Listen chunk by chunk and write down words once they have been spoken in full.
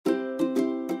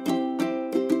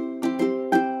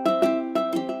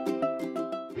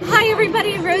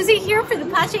everybody, Rosie here for the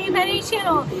Bene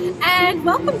channel, and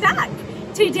welcome back.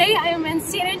 Today I am in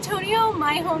San Antonio,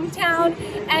 my hometown.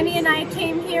 Emmy and I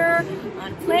came here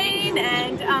on plane,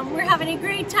 and we're having a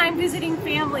great time visiting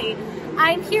family.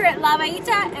 I'm here at La Baita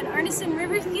at Arneson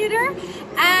River Theater,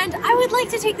 and I would like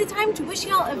to take the time to wish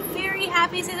y'all a very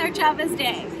happy Cesar Chavez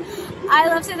Day. I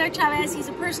love Cesar Chavez. He's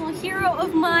a personal hero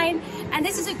of mine, and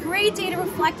this is a great day to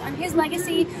reflect on his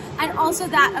legacy and also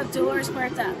that of Dolores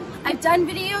Huerta. I've done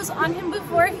videos on him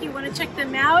before if you want to check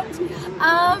them out.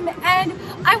 And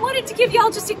I wanted to give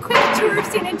y'all just a quick tour of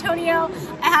San Antonio.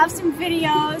 I have some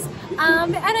videos,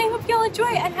 and I hope y'all enjoy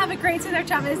and have a great Cesar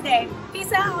Chavez Day.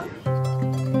 Peace out.